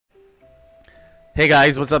Hey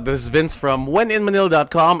guys, what's up? This is Vince from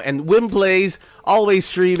WhenInManila.com and WIMPLAYS, always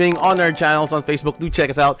streaming on our channels on Facebook. Do check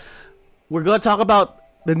us out. We're going to talk about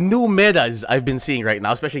the new metas I've been seeing right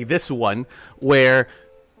now, especially this one, where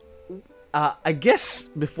I guess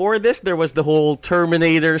before this there was the whole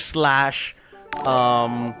Terminator slash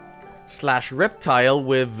reptile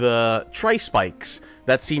with tri-spikes.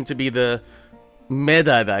 That seemed to be the meta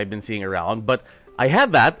that I've been seeing around, but I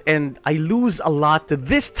had that, and I lose a lot to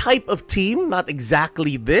this type of team. Not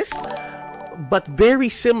exactly this, but very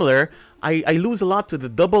similar. I lose a lot to the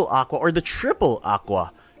double aqua or the triple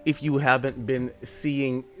aqua, if you haven't been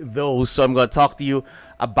seeing those. So I'm going to talk to you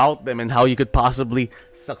about them and how you could possibly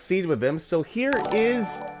succeed with them. So here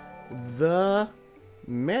is the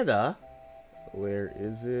meta. Where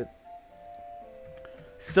is it?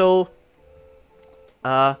 So,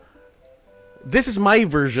 this is my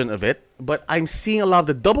version of it, but I'm seeing a lot of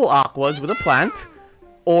the double aquas with a plant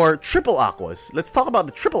or triple aquas. Let's talk about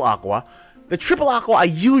the triple aqua. The triple aqua I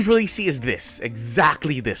usually see is this,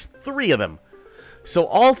 exactly this, 3 of them. So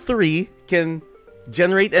all 3 can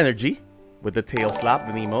generate energy with the tail slap,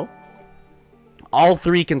 the Nemo. All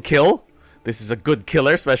 3 can kill. This is a good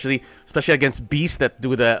killer, especially against beasts that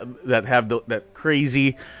do that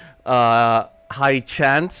crazy high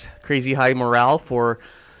chance, crazy high morale for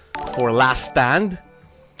last stand.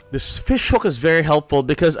 This fish hook is very helpful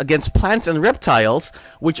because against plants and reptiles,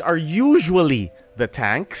 which are usually the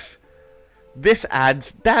tanks, this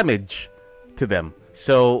adds damage to them.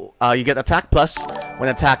 So you get attack plus when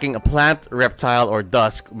attacking a plant, reptile, or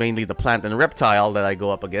dusk, mainly the plant and reptile that I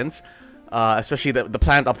go up against, especially the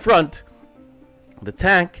plant up front, the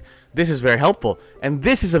tank. This is very helpful, and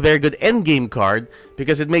this is a very good endgame card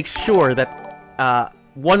because it makes sure that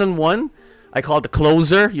one-on-one, I call it the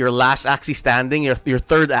closer, your last Axie standing, your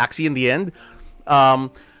third Axie in the end.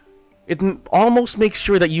 It almost makes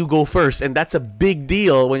sure that you go first, and that's a big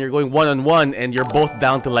deal when you're going one-on-one and you're both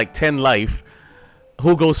down to like 10 life.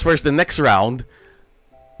 Who goes first the next round?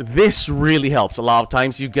 This really helps. A lot of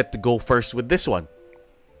times you get to go first with this one.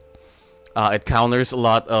 It counters a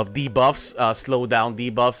lot of debuffs, slow down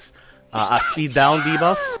debuffs, speed down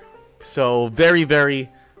debuffs. So very, very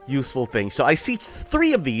useful thing. So I see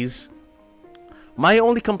 3 of these. My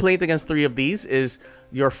only complaint against 3 of these is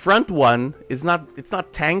your front one is not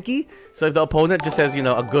tanky. So if the opponent just has, you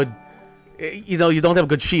know, a good, you don't have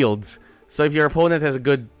good shields. So if your opponent has a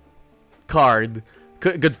good card,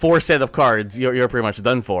 good 4 set of cards, you're pretty much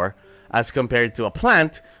done for. As compared to a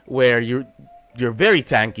plant where you're very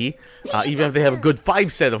tanky, even if they have a good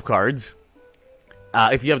 5 set of cards.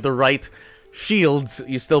 If you have the right shields,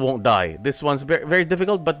 you still won't die. This one's very, very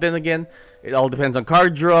difficult, but then again, it all depends on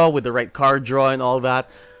card draw. With the right card draw and all that,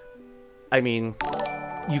 I mean,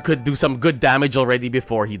 you could do some good damage already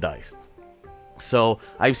before he dies. So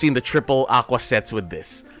I've seen the triple aqua sets with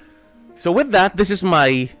this. So with that, this is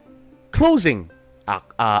my closing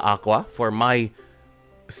aqua for my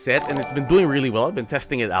set, and it's been doing really well. I've been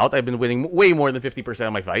testing it out. I've been winning way more than 50%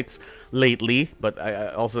 of my fights lately, but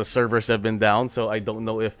also the servers have been down, so I don't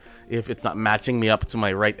know if it's not matching me up to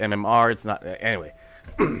my right MMR. It's not anyway.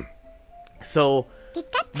 So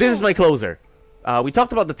this is my closer. We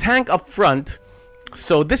talked about the tank up front,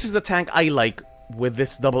 so this is the tank I like with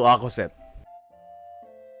this double aqua set.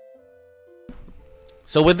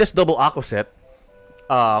 So with this double aqua set,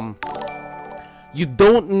 you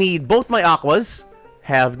don't need, both my aquas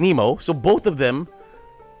have Nemo, so both of them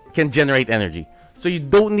can generate energy. So you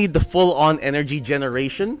don't need the full-on energy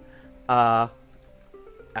generation.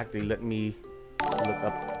 Actually, let me look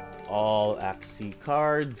up all Axie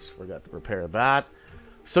cards. Forgot to prepare that.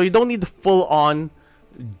 So you don't need the full-on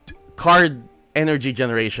card energy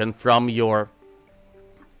generation from your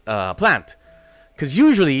plant. Because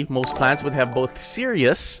usually, most plants would have both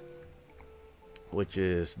Serious, which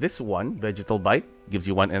is this one, Vegetal Bite, gives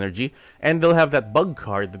you 1 energy. And they'll have that bug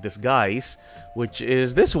card, the Disguise, which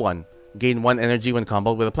is this one. Gain 1 energy when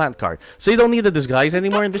comboed with a plant card. So you don't need the Disguise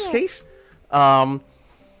anymore in this case. Honestly,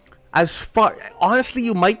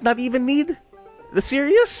 you might not even need the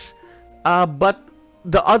Serious. But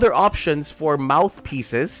the other options for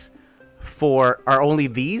mouthpieces are only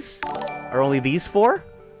these. Are only these 4.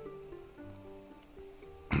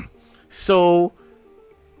 So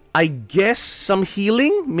I guess some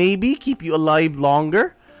healing, maybe, keep you alive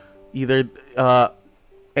longer. Either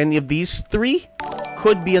any of these 3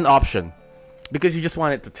 could be an option, because you just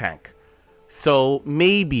want it to tank. So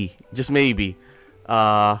maybe, just maybe,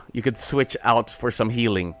 you could switch out for some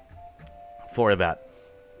healing for that.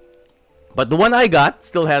 But the one I got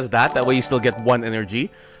still has that. That way you still get 1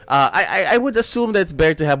 energy. I would assume that it's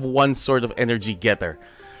better to have 1 sort of energy getter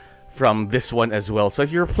from this one as well. So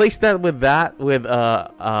if you replace that with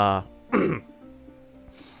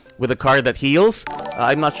with a card that heals,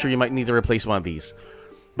 I'm not sure, you might need to replace one of these.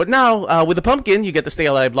 But now, with the pumpkin, you get to stay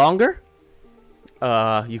alive longer.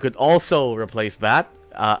 You could also replace that.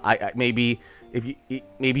 Maybe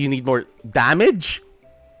you need more damage.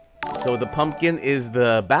 So the pumpkin is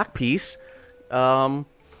the back piece.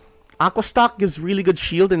 Aqua stock gives really good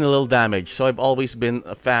shield and a little damage, so I've always been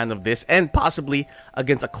a fan of this, and possibly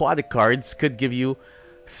against aquatic cards could give you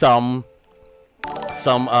some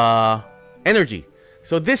energy.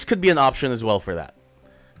 So this could be an option as well for that.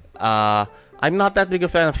 I'm not that big a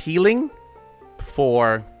fan of healing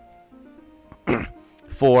for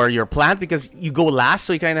your plant because you go last,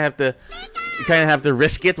 so you kind of have to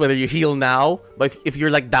risk it whether you heal now. But if you're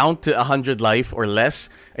like down to 100 life or less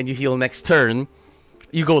and you heal next turn,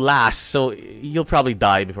 you go last, so you'll probably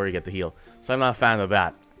die before you get to heal. So I'm not a fan of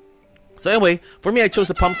that. So anyway, for me, I chose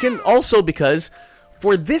the pumpkin also because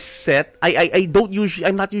for this set, I'm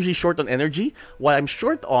not usually short on energy. What I'm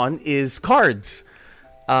short on is cards.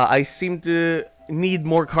 I seem to need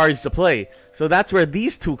more cards to play. So that's where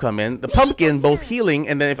these two come in. The pumpkin, both healing,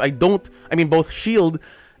 and then if I don't, both shield,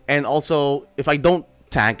 and also if I don't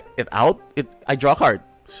tank it out, I draw a card.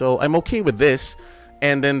 So I'm okay with this.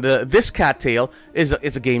 And then this cattail is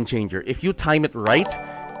a game changer. If you time it right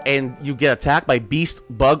and you get attacked by beast,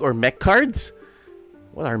 bug, or mech cards.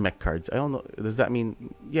 What are mech cards? I don't know. Does that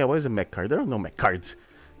mean... Yeah, what is a mech card? There are no mech cards.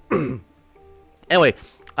 Anyway,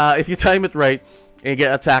 if you time it right and you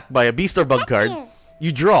get attacked by a beast or bug card,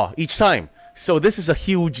 you draw each time. So this is a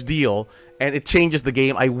huge deal, and it changes the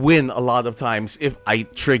game. I win a lot of times if I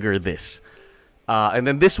trigger this. And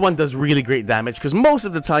then this one does really great damage because most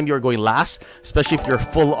of the time you're going last, especially if you're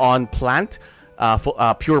full-on plant,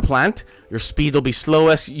 pure plant. Your speed will be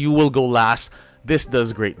slowest. You will go last. This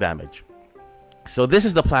does great damage. So this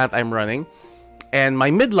is the plant I'm running. And my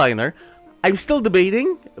midliner, I'm still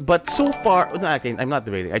debating, but so far... No, okay, I'm not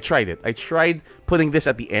debating. I tried it. I tried putting this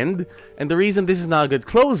at the end. And the reason this is not a good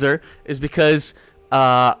closer is because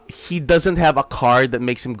he doesn't have a card that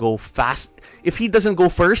makes him go fast. If he doesn't go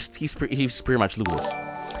first, he's pretty much loses.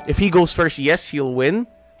 If he goes first, yes, he'll win.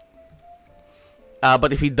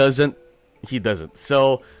 But if he doesn't, he doesn't.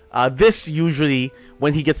 So this usually,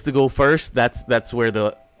 when he gets to go first, that's where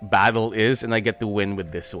the battle is, and I get to win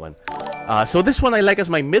with this one. So this one I like as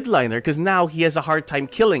my midliner because now he has a hard time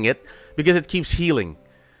killing it because it keeps healing.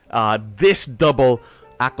 This double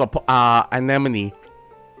Aqua Anemone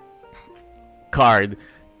card,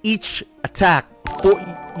 each attack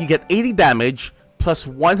you get 80 damage plus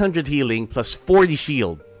 100 healing plus 40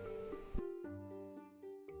 shield.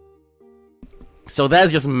 So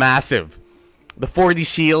that's just massive. The 40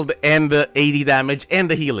 shield and the 80 damage and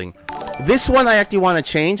the healing. This one I actually want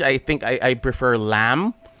to change. I think I prefer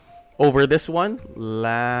Lamb over this one.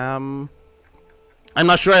 Lamb. I'm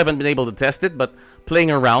not sure. I haven't been able to test it, but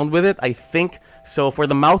playing around with it, I think. So for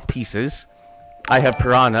the mouthpieces, I have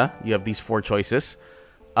Piranha. You have these 4 choices.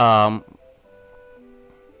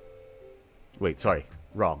 Wait, sorry.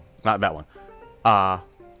 Wrong. Not that one.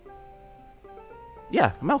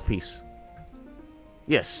 Yeah, mouthpiece.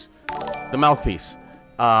 Yes, the mouthpiece.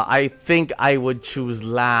 I think I would choose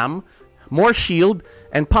Lamb. More shield,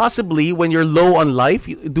 and possibly when you're low on life,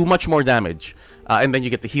 you do much more damage. And then you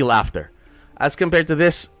get to heal after. As compared to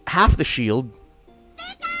this, half the shield.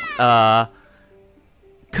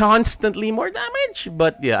 Constantly more damage.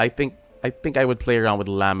 But yeah, I think I would play around with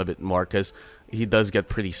Lamb a bit more because he does get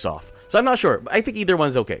pretty soft. So I'm not sure. But I think either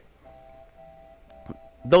one's okay.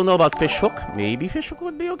 Don't know about Fishhook. Maybe Fishhook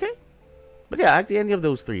would be okay. But yeah, actually any of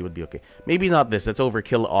those 3 would be okay. Maybe not this. That's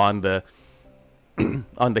overkill on the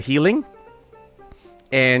on the healing.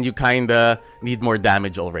 And you kinda need more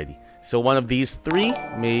damage already. So one of these 3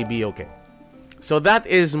 may be okay. So that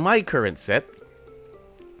is my current set.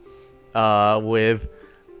 With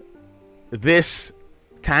this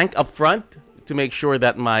tank up front to make sure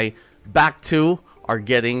that my back 2 are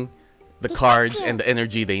getting the cards and the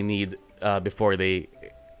energy they need before they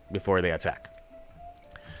attack.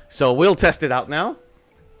 So we'll test it out now.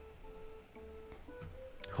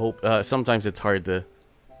 Hope sometimes it's hard to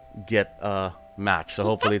get a match, so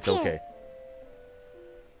hopefully it's okay.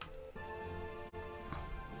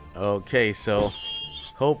 Okay, so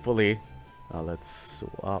hopefully let's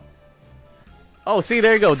swap. Oh, see,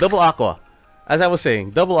 there you go, double Aqua. As I was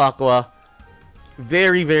saying, double Aqua,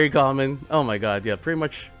 very, very common. Oh my god, yeah, pretty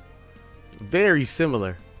much very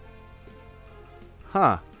similar.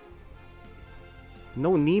 Huh.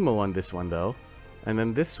 No Nemo on this one, though. And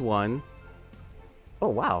then this one... Oh,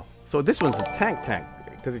 wow. So this one's a tank,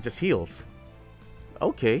 because it just heals.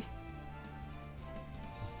 Okay.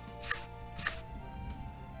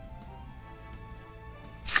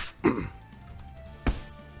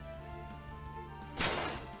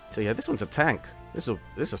 So yeah, this one's a tank. This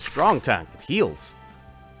is a strong tank. It heals.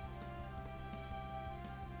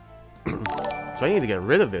 So I need to get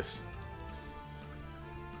rid of this.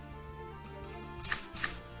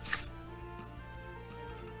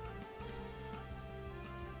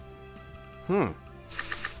 You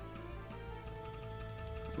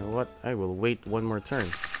know what? I will wait one more turn.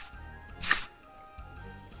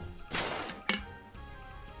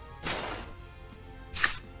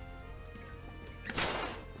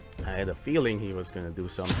 I had a feeling he was gonna do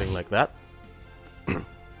something like that.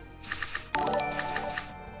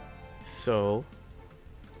 So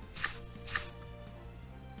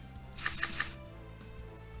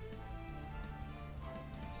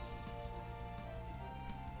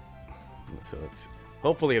let's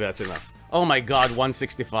hopefully that's enough. Oh my god,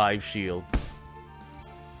 165 shield.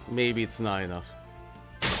 Maybe it's not enough.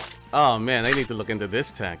 Oh man, I need to look into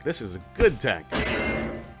this tank. This is a good tank.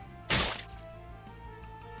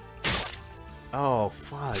 Oh,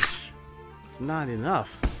 fudge. It's not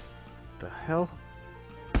enough. What the hell?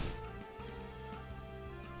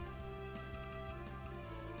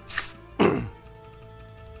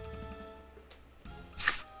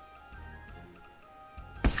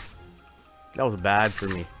 That was bad for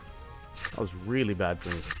me. That was really bad for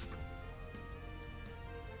me.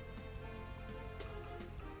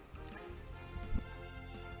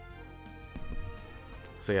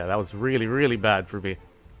 So yeah, that was really, really bad for me.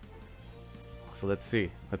 So let's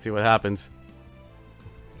see. Let's see what happens.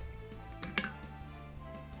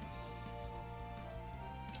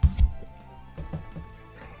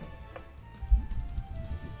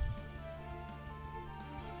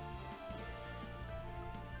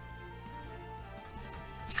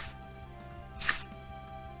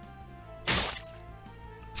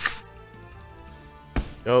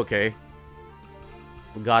 Okay.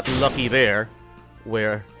 Got lucky there,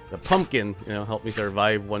 where the pumpkin, you know, helped me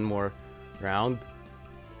survive one more round.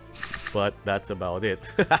 But that's about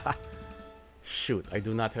it. Shoot, I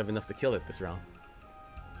do not have enough to kill it this round.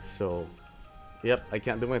 So, yep, I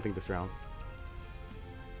can't do anything this round.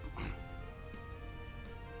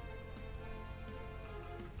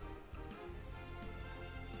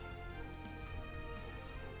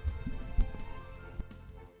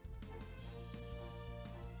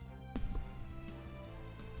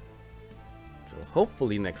 So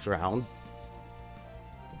hopefully next round.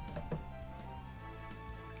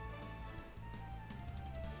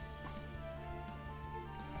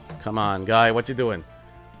 Come on, guy, what you doing?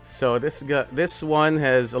 So this one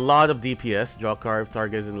has a lot of DPS. Draw card,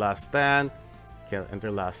 target in last stand. Can't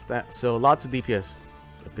enter last stand. So lots of DPS.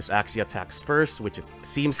 If this Axie attacks first, which it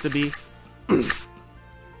seems to be.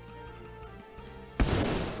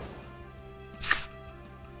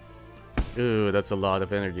 Ooh, that's a lot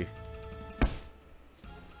of energy.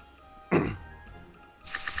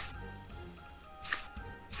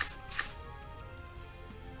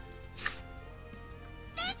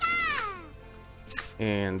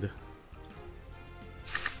 And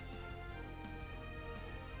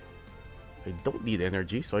I don't need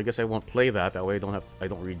energy, so I guess I won't play that. That way I don't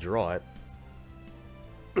redraw it.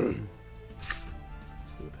 Let's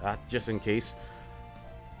do that just in case.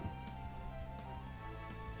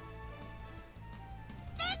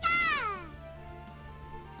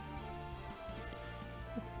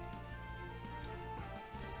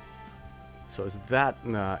 So is that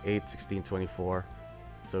 8, 16, 24?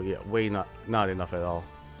 So yeah, way not enough at all.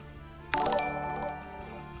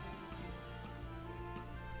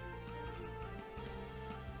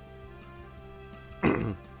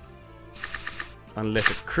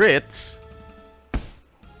 Unless it crits.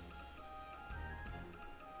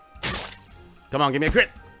 Come on, give me a crit.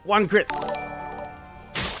 One crit.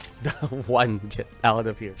 One. Get out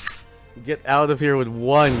of here. Get out of here with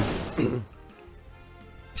one.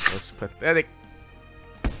 That's pathetic.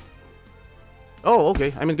 Oh,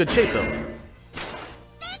 okay. I'm in good shape, though.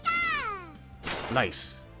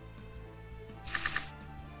 Nice.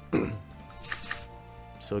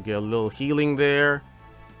 So get a little healing there.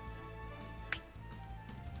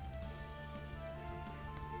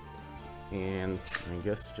 And I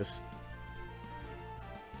guess just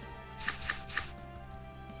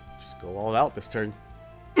go all out this turn.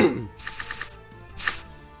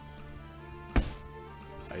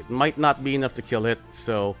 It might not be enough to kill it,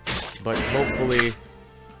 so... But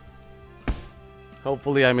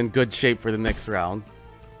hopefully I'm in good shape for the next round.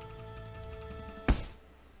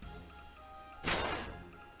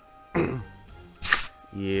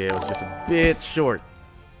 Yeah, it was just a bit short.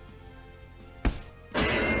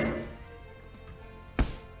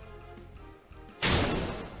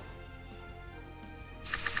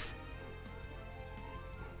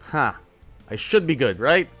 Huh. I should be good,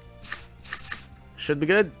 right? Should be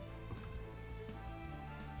good.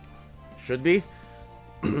 Should be.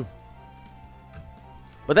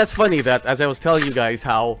 But that's funny that, as I was telling you guys,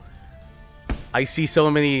 how I see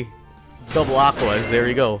so many double Aquas. There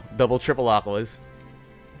you go. Double, triple Aquas.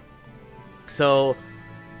 So,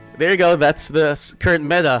 there you go. That's the current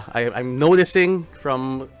meta. I'm noticing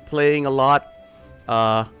from playing a lot.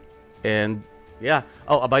 And, yeah.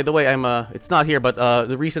 Oh, by the way, it's not here, but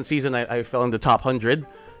the recent season I fell in the top 100.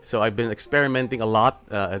 So, I've been experimenting a lot,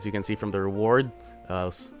 as you can see from the reward.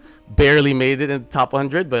 Barely made it in the top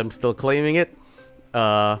 100, but I'm still claiming it.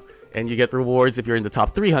 And you get rewards if you're in the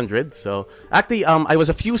top 300. So actually, I was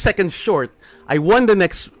a few seconds short. I won the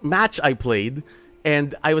next match I played,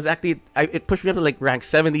 and I was actually it pushed me up to like rank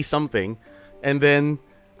 70 something, and then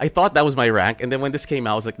I thought that was my rank. And then when this came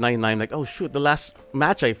out, I was like 99. Like, oh shoot, the last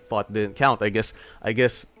match I fought didn't count. I guess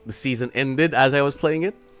the season ended as I was playing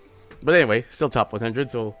it. But anyway, still top 100,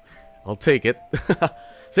 so I'll take it.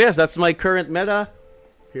 So yes, that's my current meta.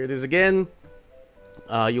 Here it is again.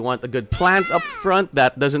 You want a good plant up front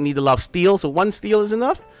that doesn't need a lot of steel, so 1 steel is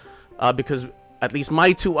enough. Because at least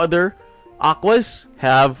my 2 other Aquas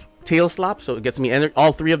have tail slap, so it gets me energy.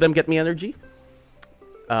 All 3 of them get me energy.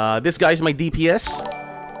 This guy's my DPS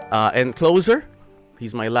and closer.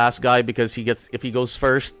 He's my last guy because if he goes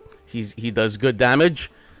first, he does good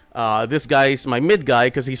damage. This guy's my mid guy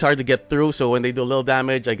because he's hard to get through, so when they do a little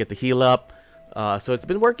damage, I get to heal up. So it's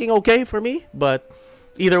been working okay for me, but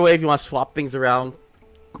either way, if you want to swap things around,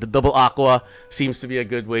 the double Aqua seems to be a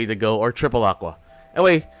good way to go, or triple Aqua.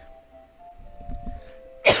 Anyway,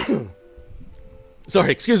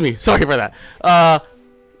 sorry, excuse me, sorry for that.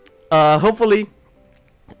 Hopefully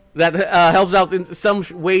that helps out in some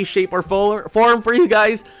way, shape, or form for you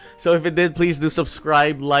guys. So if it did, please do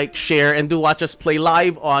subscribe, like, share, and do watch us play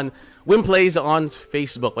live on WIMPLAYS on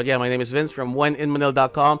Facebook. But yeah, my name is Vince from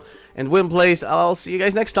WhenInManila.com and WIMPLAYS. I'll see you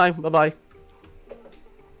guys next time. Bye-bye.